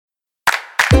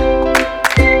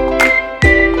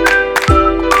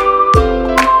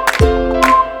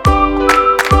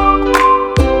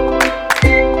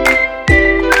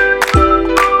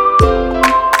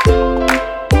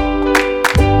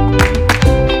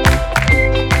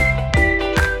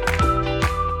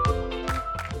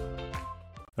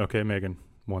Okay, Megan,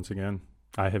 once again,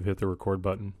 I have hit the record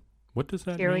button. What does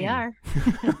that Here we mean? are.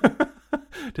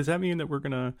 Does that mean that we're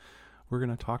gonna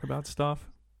talk about stuff?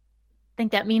 I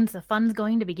think that means the fun's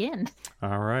going to begin.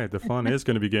 All right, the fun is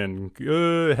going to begin.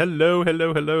 Hello,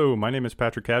 hello, hello. My name is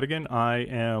Patrick Cadigan. I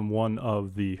am one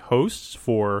of the hosts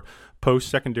for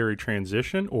Post-Secondary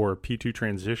Transition, or P2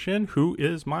 Transition. Who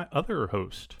is my other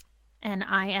host? And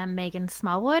I am Megan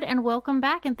Smallwood, and welcome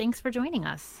back, and thanks for joining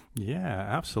us. Yeah,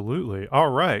 absolutely. All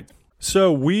right.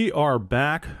 So we are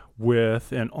back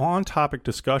with an on-topic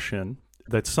discussion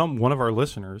that one of our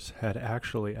listeners had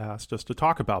actually asked us to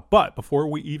talk about. But before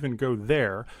we even go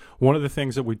there, one of the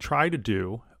things that we try to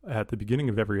do at the beginning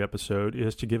of every episode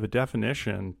is to give a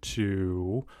definition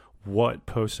to what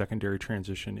post-secondary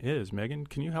transition is. Megan,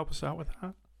 can you help us out with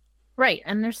that? Right,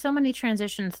 and there's so many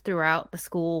transitions throughout the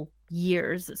school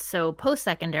years. So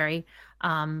post-secondary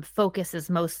focuses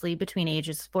mostly between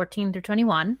ages 14 through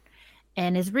 21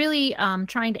 and is really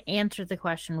trying to answer the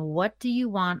question, what do you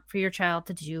want for your child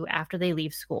to do after they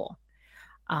leave school?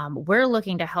 We're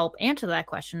looking to help answer that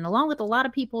question, along with a lot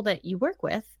of people that you work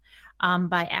with,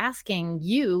 by asking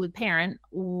you, the parent,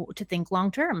 to think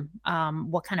long term.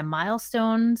 What kind of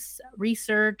milestones,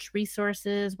 research,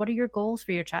 resources, what are your goals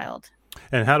for your child?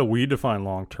 And how do we define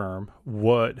long term?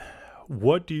 What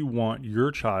do you want your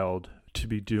child to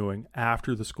be doing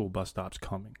after the school bus stops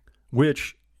coming?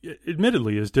 Which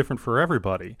admittedly is different for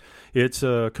everybody. It's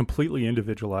a completely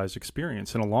individualized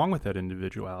experience, and along with that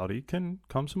individuality can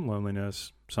come some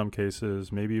loneliness, some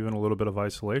cases maybe even a little bit of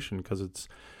isolation, because it's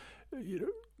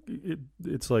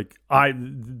like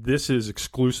this is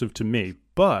exclusive to me.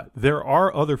 But there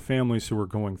are other families who are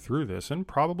going through this, and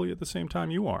probably at the same time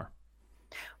you are.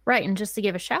 Right. And just to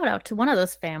give a shout out to one of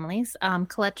those families,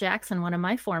 Colette Jackson, one of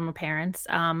my former parents,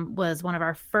 was one of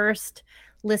our first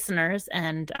listeners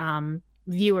and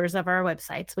viewers of our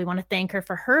websites. We want to thank her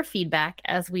for her feedback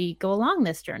as we go along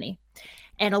this journey.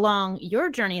 And along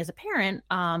your journey as a parent,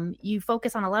 you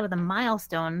focus on a lot of the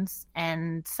milestones,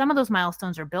 and some of those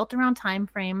milestones are built around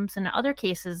timeframes. In other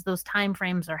cases, those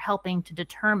timeframes are helping to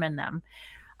determine them,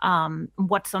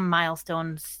 what some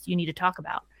milestones you need to talk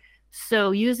about.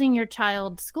 So using your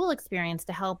child's school experience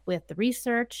to help with the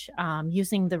research,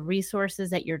 using the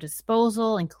resources at your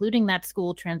disposal, including that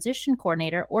school transition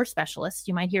coordinator or specialist,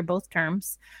 you might hear both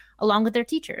terms, along with their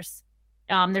teachers.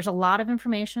 There's a lot of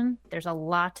information. There's a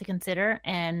lot to consider.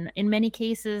 And in many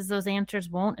cases, those answers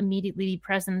won't immediately be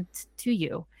present to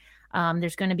you.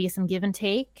 There's going to be some give and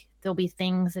take. There'll be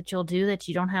things that you'll do that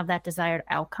you don't have that desired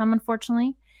outcome,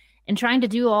 unfortunately. And trying to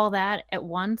do all that at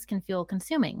once can feel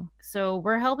consuming. So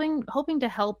we're hoping to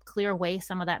help clear away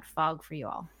some of that fog for you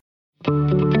all.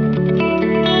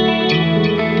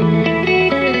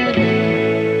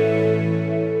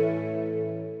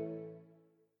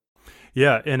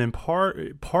 Yeah, and in part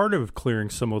of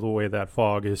clearing some of the way that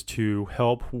fog is to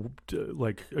help,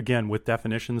 like, again, with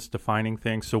definitions, defining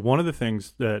things. So one of the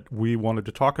things that we wanted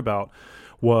to talk about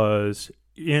was,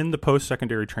 in the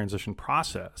post-secondary transition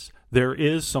process, there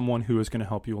is someone who is going to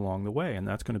help you along the way, and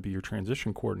that's going to be your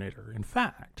transition coordinator. In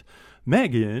fact,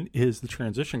 Megan is the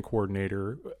transition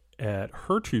coordinator at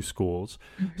her two schools.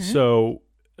 Mm-hmm. So,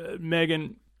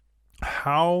 Megan,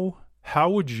 how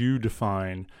would you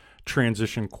define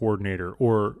transition coordinator?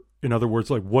 Or in other words,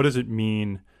 like, what does it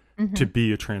mean to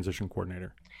be a transition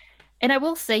coordinator? And I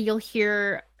will say you'll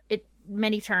hear it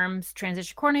many terms: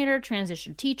 transition coordinator,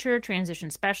 transition teacher,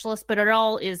 transition specialist, but it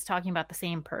all is talking about the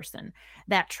same person.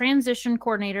 That transition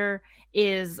coordinator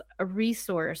is a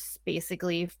resource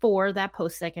basically for that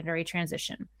post-secondary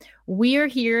transition. We are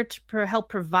here to help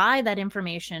provide that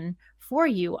information for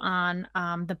you on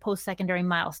the post-secondary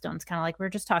milestones, kind of like we were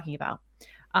just talking about.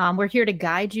 We're here to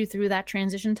guide you through that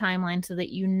transition timeline so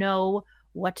that you know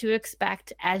what to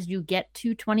expect as you get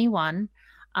to 21,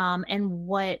 and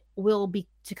what will be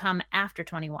to come after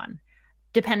 21,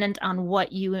 dependent on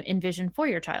what you envision for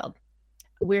your child.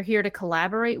 We're here to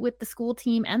collaborate with the school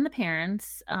team and the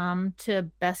parents to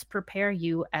best prepare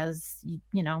you as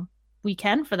we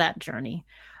can for that journey.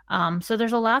 So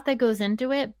there's a lot that goes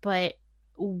into it, but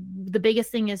the biggest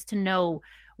thing is to know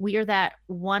we are that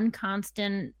one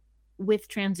constant with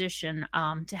transition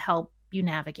to help you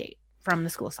navigate from the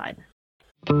school side.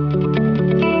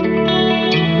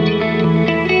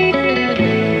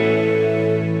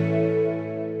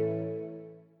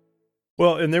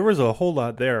 Well, and there was a whole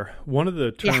lot there. One of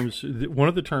the terms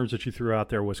that you threw out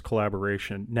there was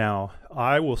collaboration. Now,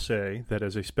 I will say that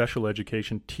as a special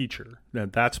education teacher,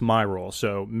 that's my role.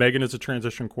 So Megan is a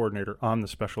transition coordinator. I'm the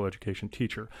special education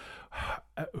teacher.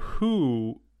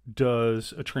 Who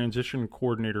does a transition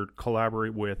coordinator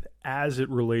collaborate with as it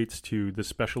relates to the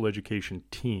special education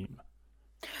team?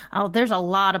 Oh, there's a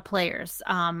lot of players.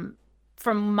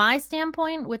 From my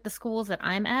standpoint, with the schools that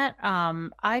I'm at,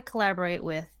 I collaborate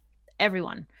with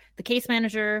everyone, the case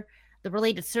manager, the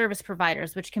related service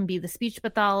providers, which can be the speech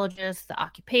pathologist, the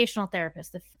occupational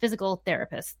therapist, the physical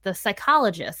therapist, the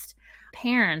psychologist,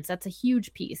 parents. That's a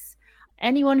huge piece.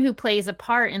 Anyone who plays a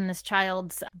part in this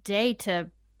child's day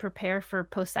to prepare for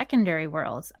post-secondary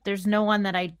worlds. There's no one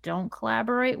that I don't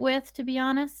collaborate with, to be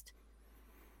honest.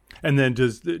 And then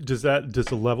does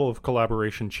the level of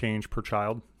collaboration change per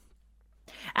child?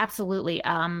 Absolutely.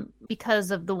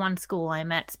 Because of the one school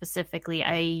I'm at specifically,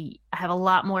 I have a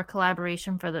lot more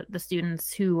collaboration for the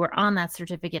students who are on that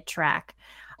certificate track.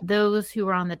 Those who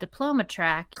are on the diploma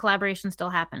track, collaboration still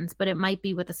happens, but it might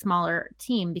be with a smaller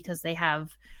team because they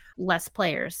have less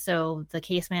players. So the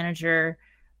case manager,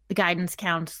 the guidance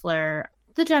counselor,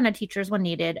 the gen ed teachers when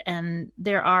needed, and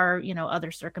there are,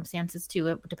 other circumstances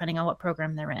too, depending on what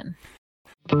program they're in.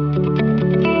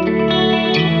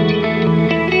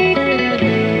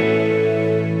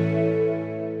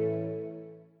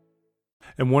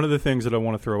 And one of the things that I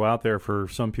want to throw out there for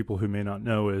some people who may not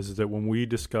know is that when we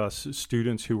discuss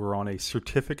students who are on a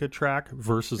certificate track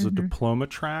versus a diploma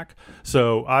track,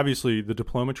 so obviously the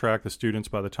diploma track, the students,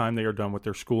 by the time they are done with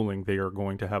their schooling, they are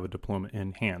going to have a diploma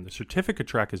in hand. The certificate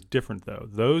track is different, though.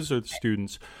 Those are the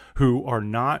students who are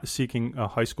not seeking a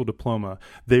high school diploma.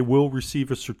 They will receive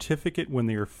a certificate when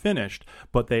they are finished,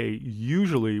 but they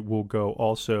usually will go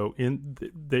also in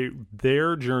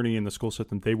their journey in the school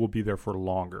system. They will be there for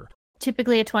longer.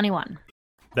 Typically at 21.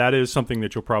 That is something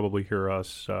that you'll probably hear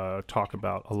us talk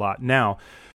about a lot. Now,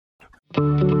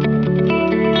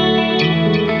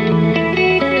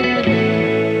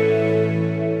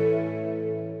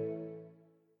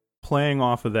 playing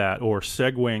off of that or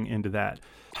segueing into that,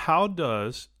 how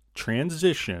does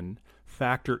transition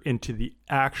factor into the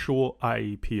actual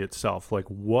IEP itself? Like,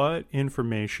 what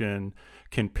information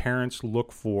can parents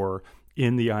look for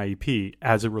in the IEP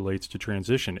as it relates to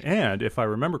transition? And if I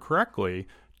remember correctly,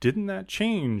 didn't that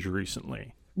change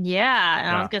recently? Yeah,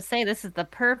 and I was going to say this is the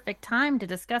perfect time to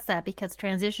discuss that because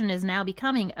transition is now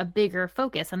becoming a bigger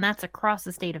focus, and that's across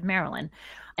the state of Maryland.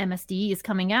 MSDE is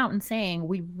coming out and saying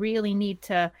we really need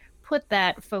to put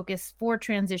that focus for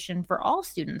transition for all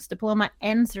students, diploma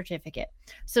and certificate.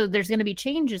 So there's going to be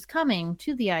changes coming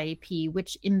to the IEP,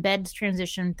 which embeds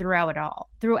transition throughout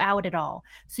it all.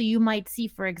 So you might see,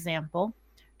 for example,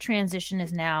 transition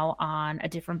is now on a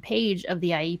different page of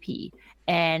the IEP,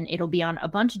 and it'll be on a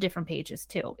bunch of different pages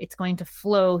too. It's going to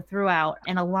flow throughout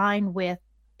and align with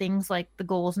things like the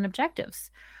goals and objectives.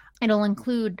 It'll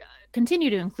continue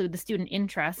to include the student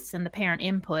interests and the parent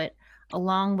input,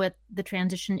 along with the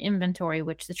transition inventory,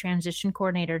 which the transition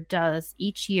coordinator does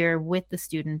each year with the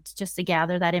students just to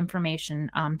gather that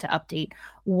information to update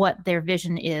what their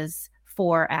vision is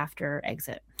for after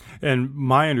exit. And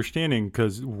my understanding,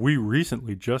 because we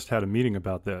recently just had a meeting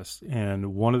about this,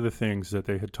 and one of the things that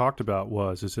they had talked about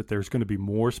is that there's going to be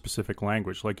more specific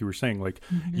language, like you were saying, like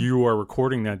you are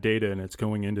recording that data and it's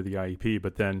going into the IEP.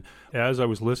 But then as I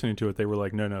was listening to it, they were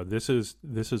like, no,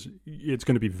 it's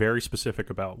going to be very specific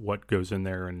about what goes in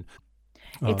there. And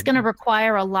it's going to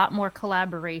require a lot more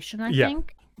collaboration, I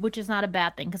think. Which is not a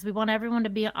bad thing because we want everyone to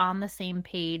be on the same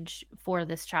page for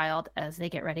this child as they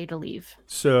get ready to leave.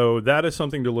 So that is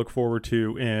something to look forward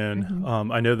to. And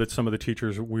I know that some of the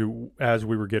teachers, as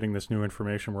we were getting this new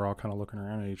information, we're all kind of looking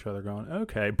around at each other going,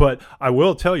 okay. But I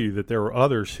will tell you that there were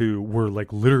others who were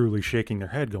like literally shaking their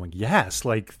head going, yes,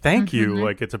 like, thank you.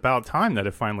 Like, it's about time that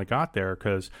it finally got there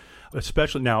because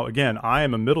especially now, again, I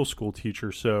am a middle school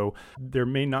teacher, so there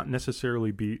may not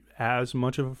necessarily be as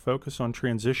much of a focus on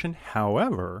transition.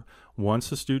 However,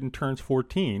 once a student turns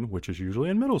 14, which is usually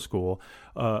in middle school,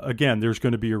 again, there's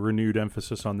going to be a renewed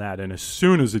emphasis on that. And as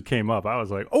soon as it came up, I was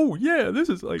like, oh, yeah, this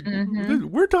is like,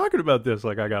 we're talking about this.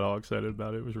 Like, I got all excited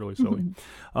about it. It was really silly.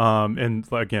 And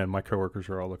again, my coworkers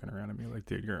are all looking around at me like,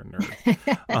 dude, you're a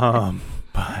nerd.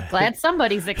 But, glad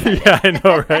somebody's excited. Yeah, I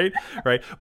know, right? Right.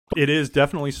 It is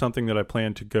definitely something that I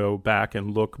plan to go back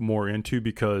and look more into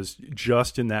because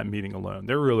just in that meeting alone,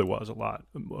 there really was a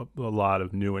lot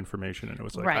of new information. And it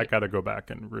was like, I got to go back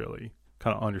and really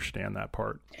kind of understand that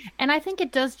part. And I think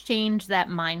it does change that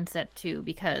mindset too,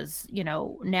 because,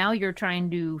 now you're trying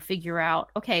to figure out,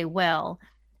 okay, well,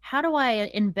 how do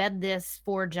I embed this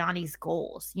for Johnny's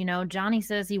goals? Johnny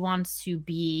says he wants to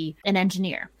be an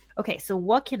engineer. Okay, so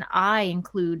what can I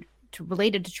include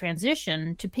related to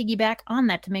transition to piggyback on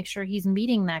that to make sure he's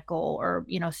meeting that goal or,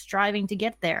 striving to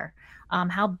get there?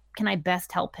 How can I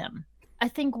best help him? I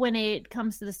think when it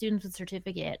comes to the students with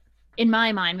certificate, in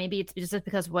my mind, maybe it's just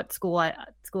because what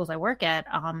schools I work at,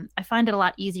 I find it a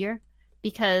lot easier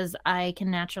because I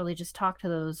can naturally just talk to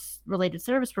those related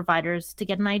service providers to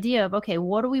get an idea of, okay,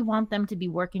 what do we want them to be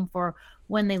working for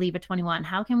when they leave at 21?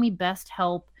 How can we best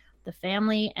help the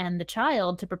family and the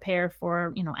child to prepare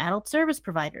for, adult service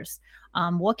providers?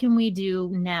 What can we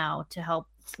do now to help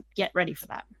get ready for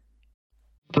that?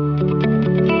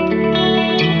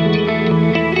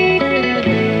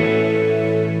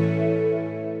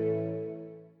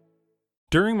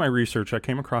 During my research, I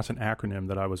came across an acronym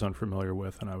that I was unfamiliar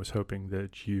with, and I was hoping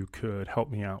that you could help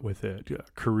me out with it.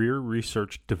 Career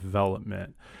Research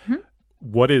Development. Mm-hmm.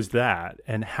 What is that,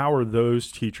 and how are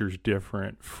those teachers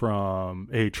different from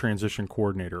a transition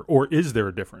coordinator, or is there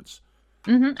a difference?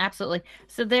 Mm-hmm, absolutely.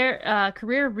 So their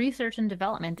Career Research and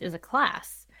Development is a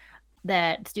class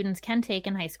that students can take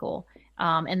in high school,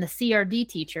 and the CRD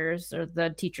teachers, or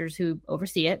the teachers who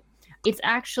oversee it, it's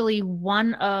actually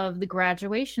one of the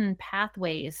graduation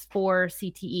pathways for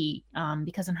CTE,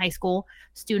 because in high school,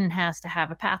 student has to have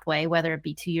a pathway, whether it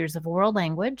be 2 years of world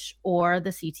language or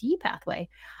the CTE pathway.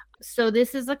 So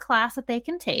this is a class that they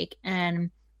can take,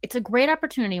 and it's a great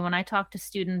opportunity when I talk to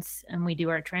students and we do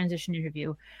our transition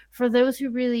interview for those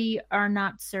who really are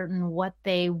not certain what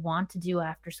they want to do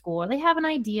after school, or they have an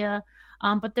idea,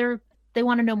 but they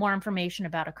want to know more information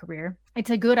about a career.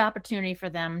 It's a good opportunity for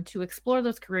them to explore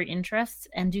those career interests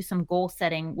and do some goal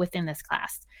setting within this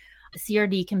class. The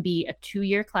CRD can be a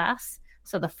 2-year class.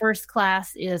 So the first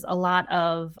class is a lot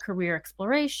of career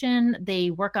exploration.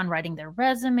 They work on writing their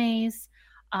resumes.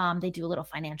 They do a little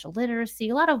financial literacy,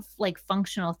 a lot of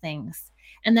functional things.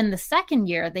 And then the second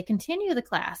year, they continue the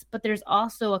class, but there's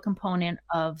also a component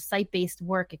of site-based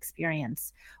work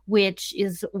experience, which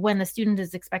is when the student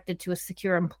is expected to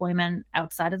secure employment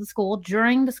outside of the school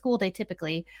during the school day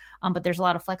typically, but there's a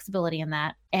lot of flexibility in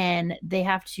that. And they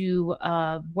have to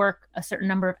work a certain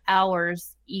number of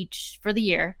hours each for the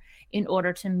year in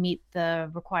order to meet the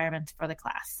requirements for the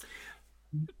class.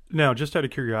 Now, just out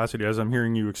of curiosity, as I'm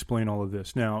hearing you explain all of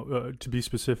this, now, to be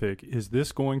specific, is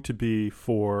this going to be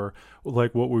for,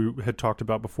 what we had talked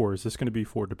about before, is this going to be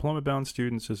for diploma-bound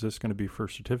students? Is this going to be for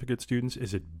certificate students?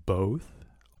 Is it both?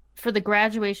 For the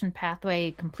graduation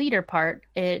pathway completer part,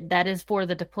 that is for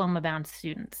the diploma-bound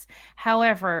students.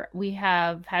 However, we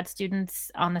have had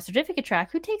students on the certificate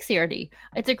track who take CRD.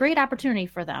 It's a great opportunity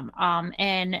for them.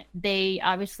 And they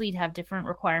obviously have different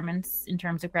requirements in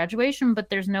terms of graduation, but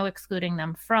there's no excluding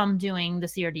them from doing the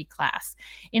CRD class.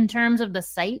 In terms of the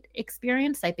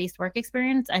site-based work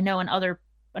experience, I know in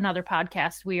another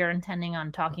podcast, we are intending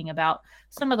on talking about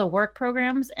some of the work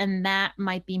programs, and that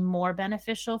might be more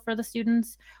beneficial for the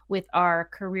students with our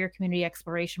Career Community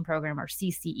Exploration Program, or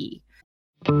CCE.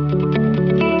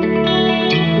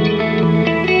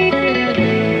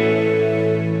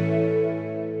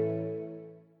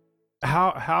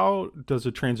 How does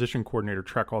a transition coordinator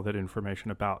track all that information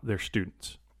about their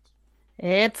students?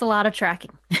 It's a lot of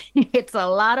tracking. It's a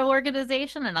lot of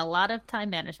organization and a lot of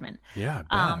time management. Yeah,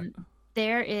 I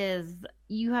bet.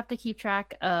 You have to keep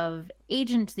track of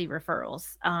agency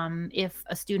referrals. If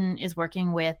a student is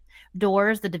working with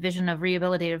DOORS, the Division of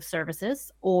Rehabilitative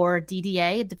Services, or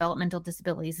DDA, Developmental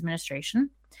Disabilities Administration,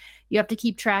 you have to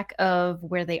keep track of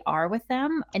where they are with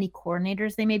them, any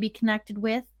coordinators they may be connected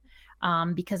with,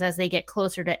 because as they get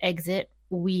closer to exit,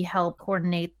 we help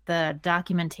coordinate the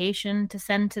documentation to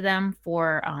send to them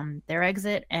for their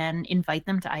exit and invite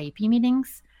them to IEP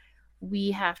meetings.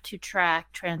 We have to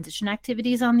track transition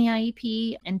activities on the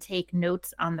IEP and take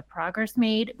notes on the progress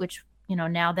made, which,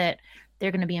 now that they're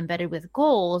going to be embedded with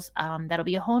goals, that'll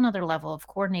be a whole nother level of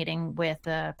coordinating with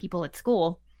people at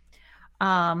school.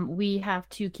 We have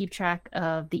to keep track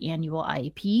of the annual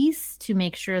IEPs to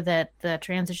make sure that the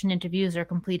transition interviews are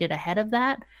completed ahead of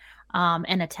that,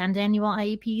 and attend annual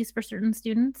IEPs for certain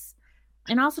students.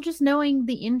 And also just knowing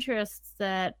the interests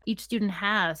that each student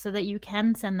has so that you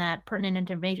can send that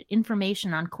pertinent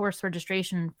information on course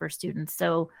registration for students.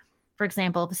 So, for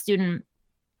example, if a student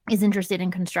is interested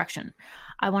in construction,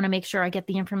 I want to make sure I get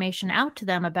the information out to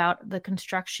them about the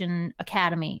construction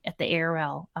academy at the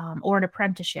ARL, or an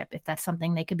apprenticeship if that's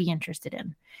something they could be interested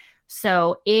in.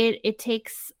 So it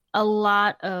takes a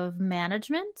lot of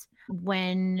management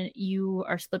when you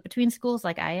are split between schools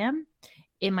like I am.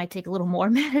 It might take a little more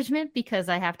management because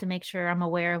I have to make sure I'm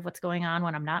aware of what's going on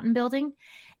when I'm not in building.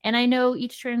 And I know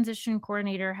each transition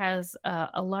coordinator has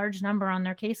a large number on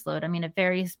their caseload. I mean, it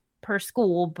varies per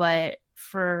school, but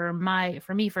for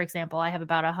me, for example, I have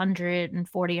about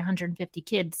 140, 150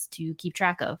 kids to keep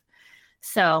track of.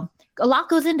 So a lot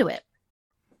goes into it.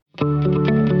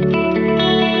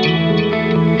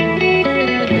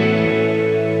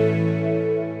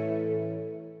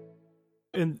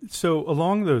 And so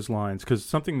along those lines, because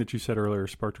something that you said earlier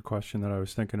sparked a question that I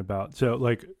was thinking about. So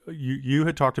like you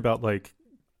had talked about like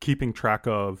keeping track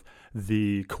of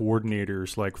the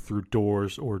coordinators like through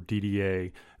DOORS or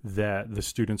DDA that the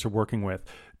students are working with.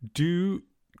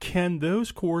 Can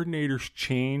those coordinators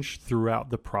change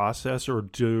throughout the process, or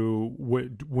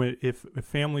if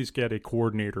families get a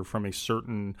coordinator from a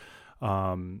certain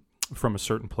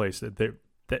place that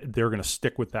they're going to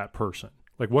stick with that person?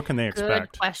 Like, what can they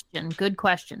expect? Good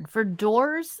question. For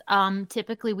DOORS,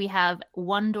 typically we have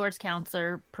one DOORS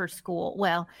counselor per school.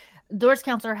 Well, DOORS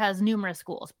counselor has numerous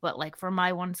schools, but like for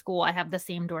my one school, I have the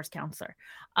same DOORS counselor.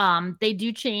 They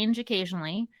do change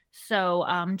occasionally. So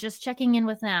just checking in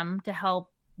with them to help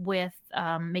with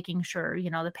making sure,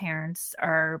 the parents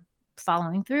are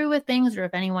following through with things, or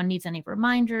if anyone needs any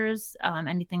reminders,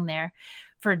 anything there.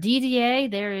 For DDA,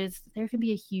 there can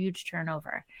be a huge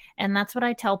turnover. And that's what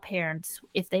I tell parents.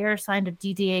 If they are assigned a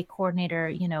DDA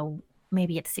coordinator,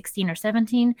 maybe at 16 or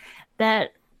 17,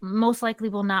 that most likely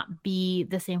will not be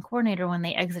the same coordinator when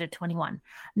they exit at 21.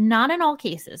 Not in all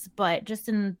cases, but just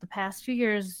in the past few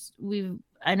years,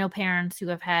 I know parents who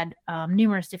have had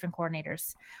numerous different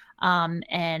coordinators.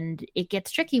 And it gets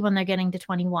tricky when they're getting to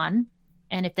 21.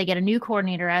 And if they get a new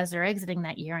coordinator as they're exiting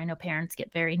that year, I know parents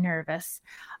get very nervous.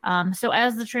 So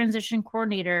as the transition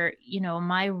coordinator,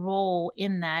 my role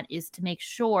in that is to make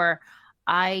sure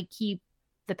I keep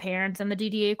the parents and the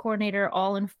DDA coordinator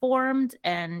all informed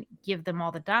and give them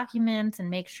all the documents and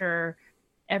make sure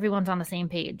everyone's on the same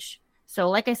page. So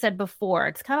like I said before,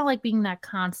 it's kind of like being that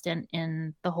constant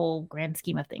in the whole grand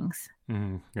scheme of things.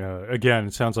 Again,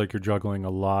 it sounds like you're juggling a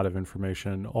lot of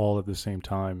information all at the same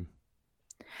time.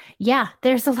 Yeah,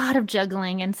 there's a lot of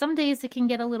juggling, and some days it can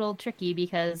get a little tricky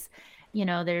because,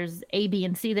 there's A, B,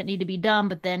 and C that need to be done,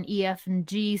 but then E, F, and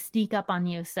G sneak up on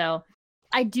you. So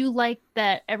I do like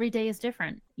that every day is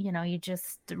different. You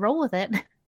just roll with it.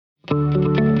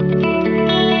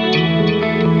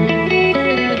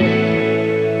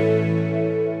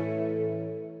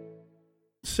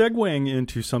 Segueing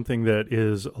into something that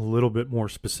is a little bit more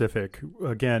specific,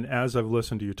 again, as I've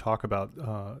listened to you talk about,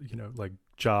 like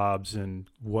jobs and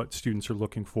what students are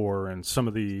looking for and some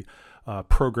of the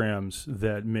programs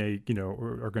that may,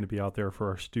 are going to be out there for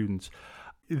our students.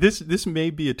 This may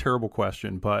be a terrible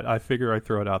question, but I figure I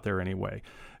throw it out there anyway.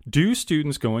 Do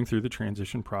students going through the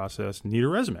transition process need a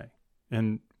resume,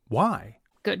 and why?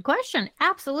 Good question.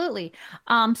 Absolutely.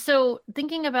 So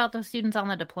thinking about those students on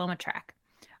the diploma track,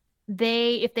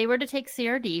 if they were to take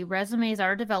CRD, resumes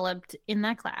are developed in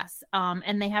that class,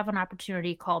 and they have an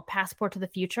opportunity called Passport to the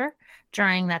Future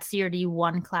during that CRD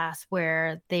 1 class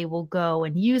where they will go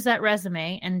and use that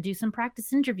resume and do some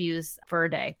practice interviews for a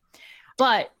day.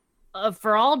 But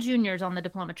for all juniors on the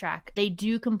diploma track, they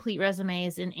do complete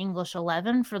resumes in English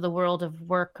 11 for the World of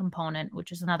Work component,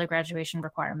 which is another graduation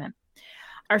requirement.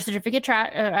 Our certificate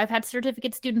I've had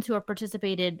certificate students who have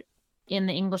participated in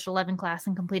the English 11 class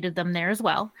and completed them there as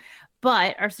well.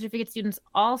 But our certificate students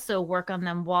also work on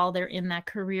them while they're in that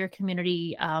career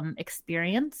community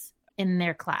experience in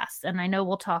their class. And I know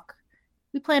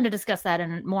we plan to discuss that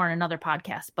more in another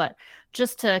podcast, but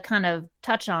just to kind of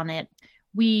touch on it,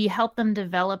 we help them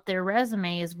develop their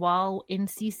resumes while in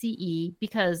CCE,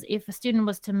 because if a student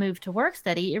was to move to work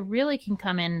study, it really can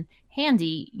come in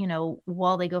handy,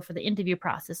 while they go for the interview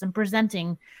process and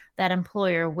presenting that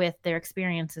employer with their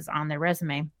experiences on their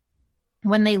resume.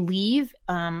 When they leave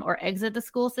or exit the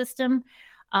school system,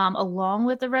 along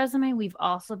with the resume, we've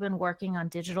also been working on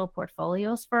digital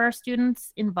portfolios for our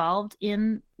students involved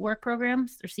in work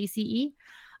programs or CCE.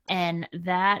 And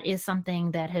that is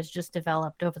something that has just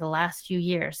developed over the last few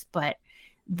years. But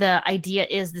the idea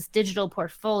is this digital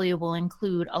portfolio will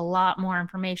include a lot more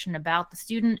information about the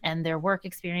student and their work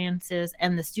experiences,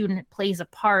 and the student plays a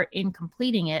part in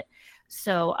completing it.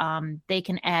 So they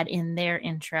can add in their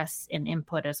interests and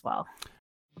input as well.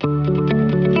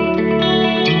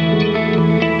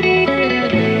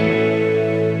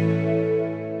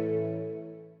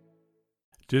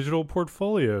 Digital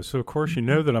portfolio. So of course you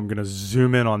know that I'm going to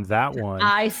zoom in on that one.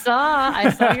 I saw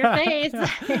your face.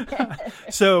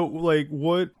 So like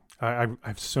what? I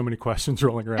have so many questions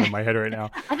rolling around in my head right now.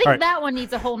 I think that one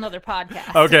needs a whole nother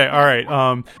podcast. Okay, all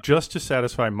right. Just to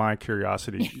satisfy my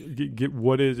curiosity,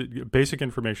 what is it? Basic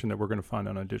information that we're going to find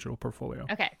on a digital portfolio.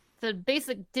 Okay, so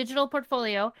basic digital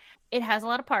portfolio. It has a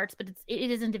lot of parts, but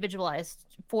it is individualized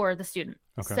for the student.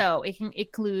 Okay. So it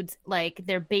includes like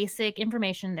their basic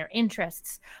information, their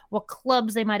interests, what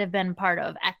clubs they might have been part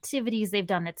of, activities they've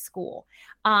done at school,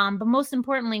 but most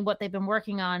importantly, what they've been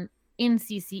working on in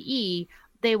CCE.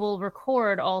 they will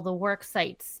record all the work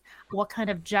sites, what kind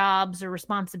of jobs or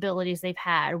responsibilities they've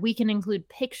had. We can include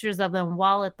pictures of them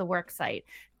while at the work site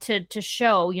to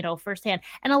show, firsthand.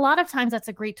 And a lot of times that's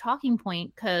a great talking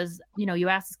point because, you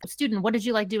ask a student, what did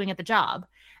you like doing at the job?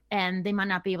 And they might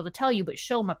not be able to tell you, but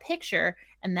show them a picture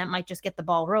and that might just get the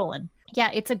ball rolling. Yeah,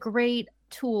 it's a great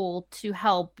tool to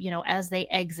help, as they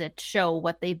exit, show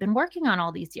what they've been working on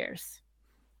all these years.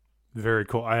 Very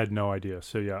cool. I had no idea.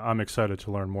 So yeah, I'm excited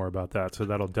to learn more about that. So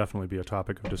that'll definitely be a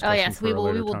topic of discussion. Oh yes, we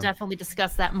will time. definitely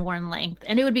discuss that more in length.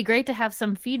 And it would be great to have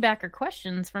some feedback or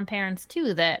questions from parents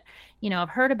too that, have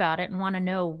heard about it and want to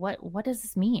know what does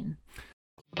this mean?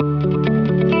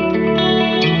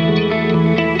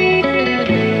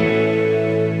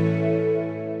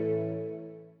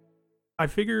 I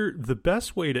figure the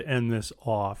best way to end this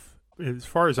off, as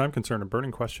far as I'm concerned, a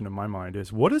burning question in my mind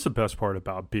is, what is the best part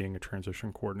about being a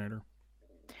transition coordinator?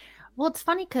 Well, it's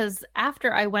funny because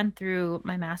after I went through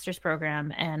my master's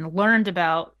program and learned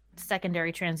about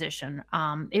secondary transition,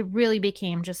 it really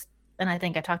became just, and I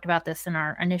think I talked about this in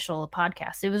our initial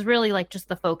podcast, it was really like just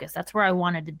the focus. That's where I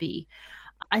wanted to be.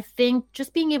 I think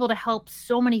just being able to help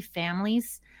so many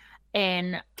families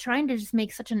and trying to just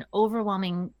make such an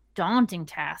overwhelming, daunting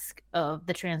task of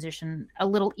the transition a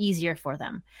little easier for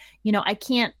them. I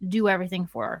can't do everything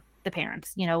for the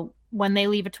parents. When they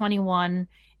leave at 21,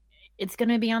 it's going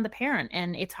to be on the parent,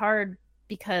 and it's hard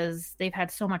because they've had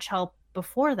so much help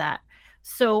before that.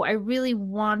 So I really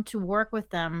want to work with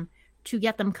them to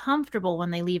get them comfortable when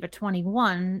they leave at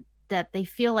 21, that they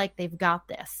feel like they've got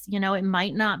this. It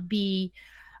might not be,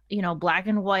 black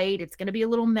and white. It's going to be a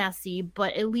little messy,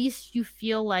 but at least you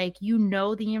feel like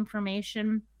the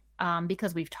information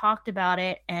because we've talked about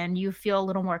it, and you feel a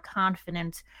little more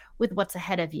confident with what's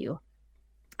ahead of you.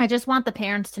 I just want the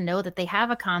parents to know that they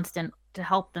have a constant to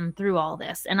help them through all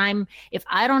this. And if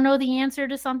I don't know the answer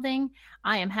to something,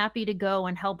 I am happy to go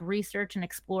and help research and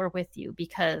explore with you,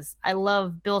 because I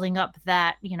love building up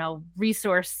that,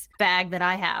 resource bag that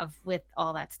I have with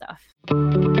all that stuff.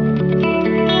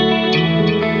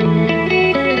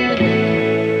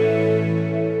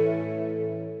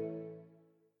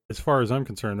 As far as I'm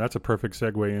concerned, that's a perfect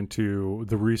segue into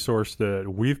the resource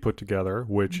that we've put together,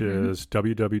 which is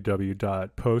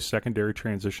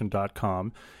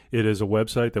www.postsecondary-transition.com. It is a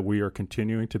website that we are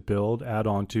continuing to build, add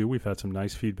on to. We've had some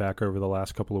nice feedback over the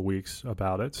last couple of weeks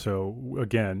about it. So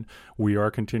again, we are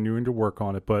continuing to work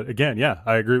on it. But again, yeah,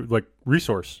 I agree. Like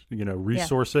resource,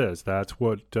 resources. Yeah.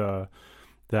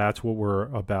 That's what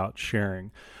we're about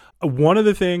sharing. One of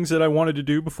the things that I wanted to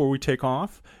do before we take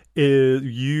off is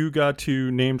you got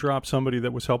to name drop somebody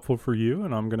that was helpful for you,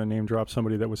 and I'm going to name drop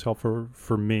somebody that was helpful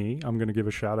for me. I'm going to give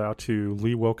a shout out to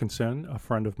Lee Wilkinson, a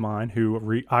friend of mine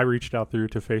who I reached out through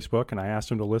to Facebook, and I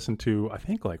asked him to listen to, I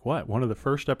think one of the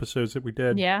first episodes that we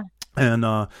did. Yeah.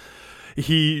 And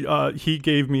he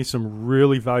gave me some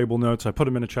really valuable notes. I put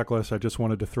them in a checklist. I just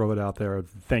wanted to throw it out there.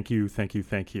 Thank you.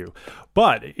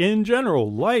 But in general,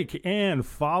 like and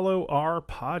follow our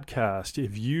podcast.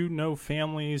 If you know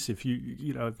families, if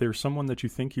if there's someone that you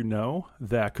think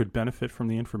that could benefit from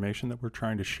the information that we're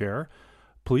trying to share,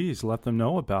 please let them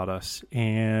know about us.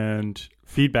 And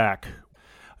feedback.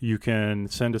 You can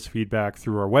send us feedback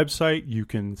through our website. You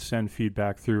can send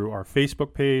feedback through our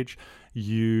Facebook page.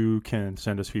 You can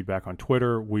send us feedback on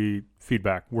Twitter. We're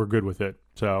good with it.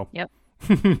 So, yep.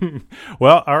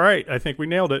 Well, all right. I think we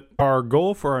nailed it. Our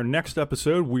goal for our next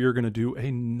episode, we are going to do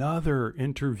another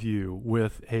interview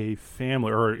with a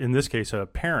family, or in this case, a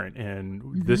parent.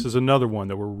 And this is another one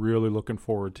that we're really looking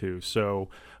forward to. So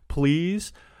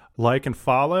please like and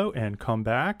follow and come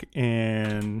back.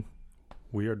 And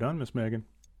we are done, Miss Megan.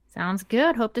 Sounds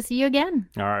good. Hope to see you again.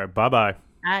 All right. Bye-bye.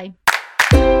 Bye.